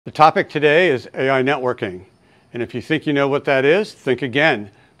The topic today is AI networking. And if you think you know what that is, think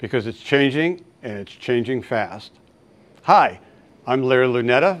again, because it's changing and it's changing fast. Hi, I'm Larry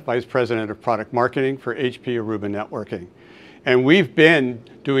Lunetta, Vice President of Product Marketing for HP Aruba Networking. And we've been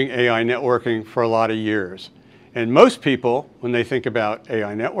doing AI networking for a lot of years. And most people, when they think about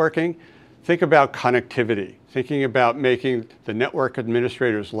AI networking, think about connectivity, thinking about making the network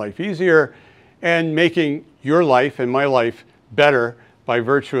administrator's life easier and making your life and my life better by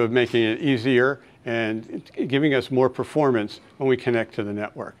virtue of making it easier and giving us more performance when we connect to the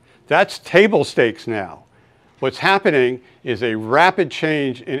network. That's table stakes now. What's happening is a rapid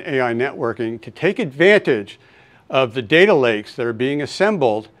change in AI networking to take advantage of the data lakes that are being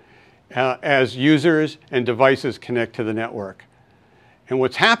assembled as users and devices connect to the network. And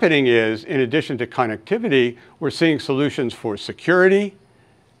what's happening is, in addition to connectivity, we're seeing solutions for security,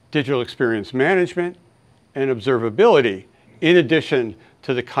 digital experience management, and observability, in addition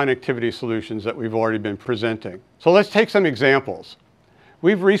to the connectivity solutions that we've already been presenting. So let's take some examples.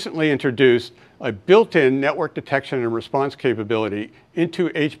 We've recently introduced a built-in network detection and response capability into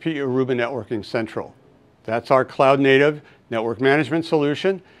HP Aruba Networking Central. That's our cloud-native network management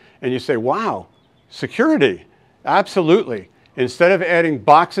solution. And you say, wow, security. Absolutely. Instead of adding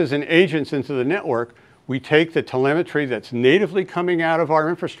boxes and agents into the network, we take the telemetry that's natively coming out of our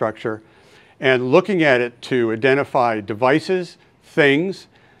infrastructure and looking at it to identify devices, things,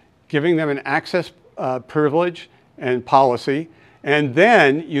 giving them an access privilege and policy, and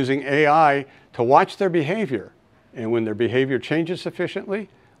then using AI to watch their behavior. And when their behavior changes sufficiently,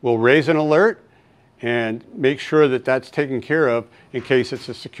 we'll raise an alert and make sure that that's taken care of in case it's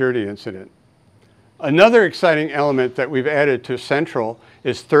a security incident. Another exciting element that we've added to Central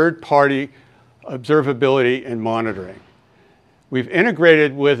is third-party observability and monitoring. We've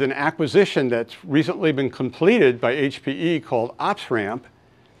integrated with an acquisition that's recently been completed by HPE called OpsRamp,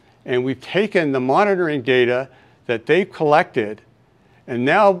 and we've taken the monitoring data that they've collected and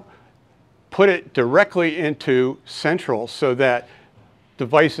now put it directly into Central so that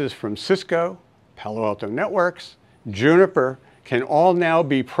devices from Cisco, Palo Alto Networks, Juniper can all now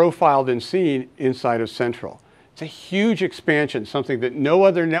be profiled and seen inside of Central. It's a huge expansion, something that no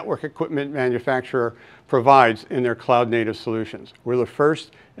other network equipment manufacturer provides in their cloud-native solutions. We're the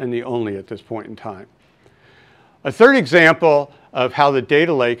first and the only at this point in time. A third example of how the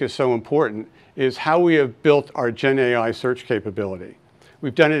data lake is so important is how we have built our Gen AI search capability.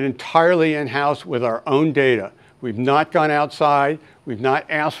 We've done it entirely in-house with our own data. We've not gone outside. We've not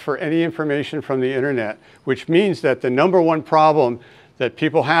asked for any information from the internet, which means that the number one problem that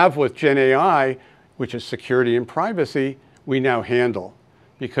people have with Gen AI, which is security and privacy, we now handle,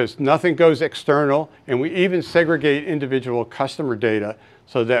 because nothing goes external, and we even segregate individual customer data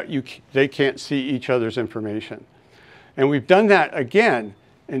so that they can't see each other's information. And we've done that, again,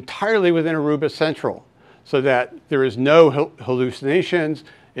 entirely within Aruba Central, so that there is no hallucinations,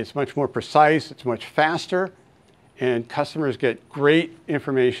 it's much more precise, it's much faster, and customers get great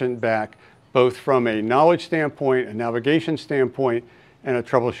information back, both from a knowledge standpoint, a navigation standpoint, and a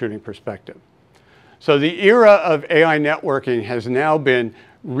troubleshooting perspective. So the era of AI networking has now been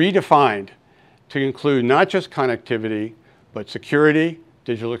redefined to include not just connectivity, but security,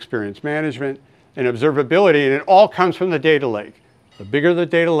 digital experience management, and observability, and it all comes from the data lake. The bigger the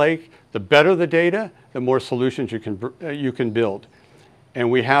data lake, the better the data, the more solutions you can build. And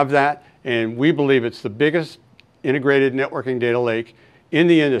we have that, and we believe it's the biggest integrated networking data lake in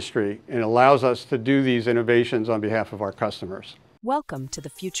the industry, and allows us to do these innovations on behalf of our customers. Welcome to the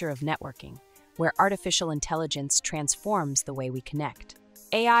future of networking, where artificial intelligence transforms the way we connect.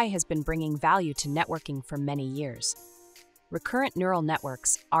 AI has been bringing value to networking for many years. Recurrent neural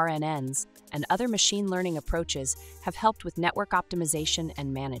networks, RNNs, and other machine learning approaches have helped with network optimization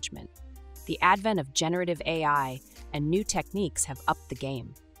and management. The advent of generative AI and new techniques have upped the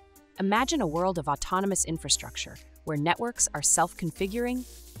game. Imagine a world of autonomous infrastructure where networks are self-configuring,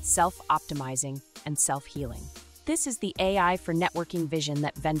 self-optimizing, and self-healing. This is the AI for networking vision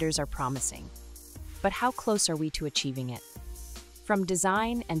that vendors are promising. But how close are we to achieving it? From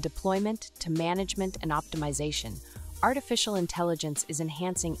design and deployment to management and optimization, artificial intelligence is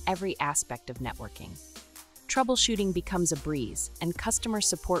enhancing every aspect of networking. Troubleshooting becomes a breeze, and customer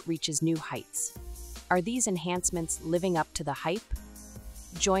support reaches new heights. Are these enhancements living up to the hype?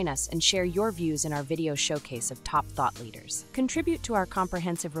 Join us and share your views in our video showcase of top thought leaders. Contribute to our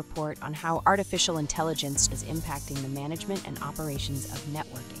comprehensive report on how artificial intelligence is impacting the management and operations of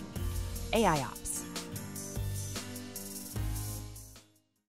networking. AI Ops.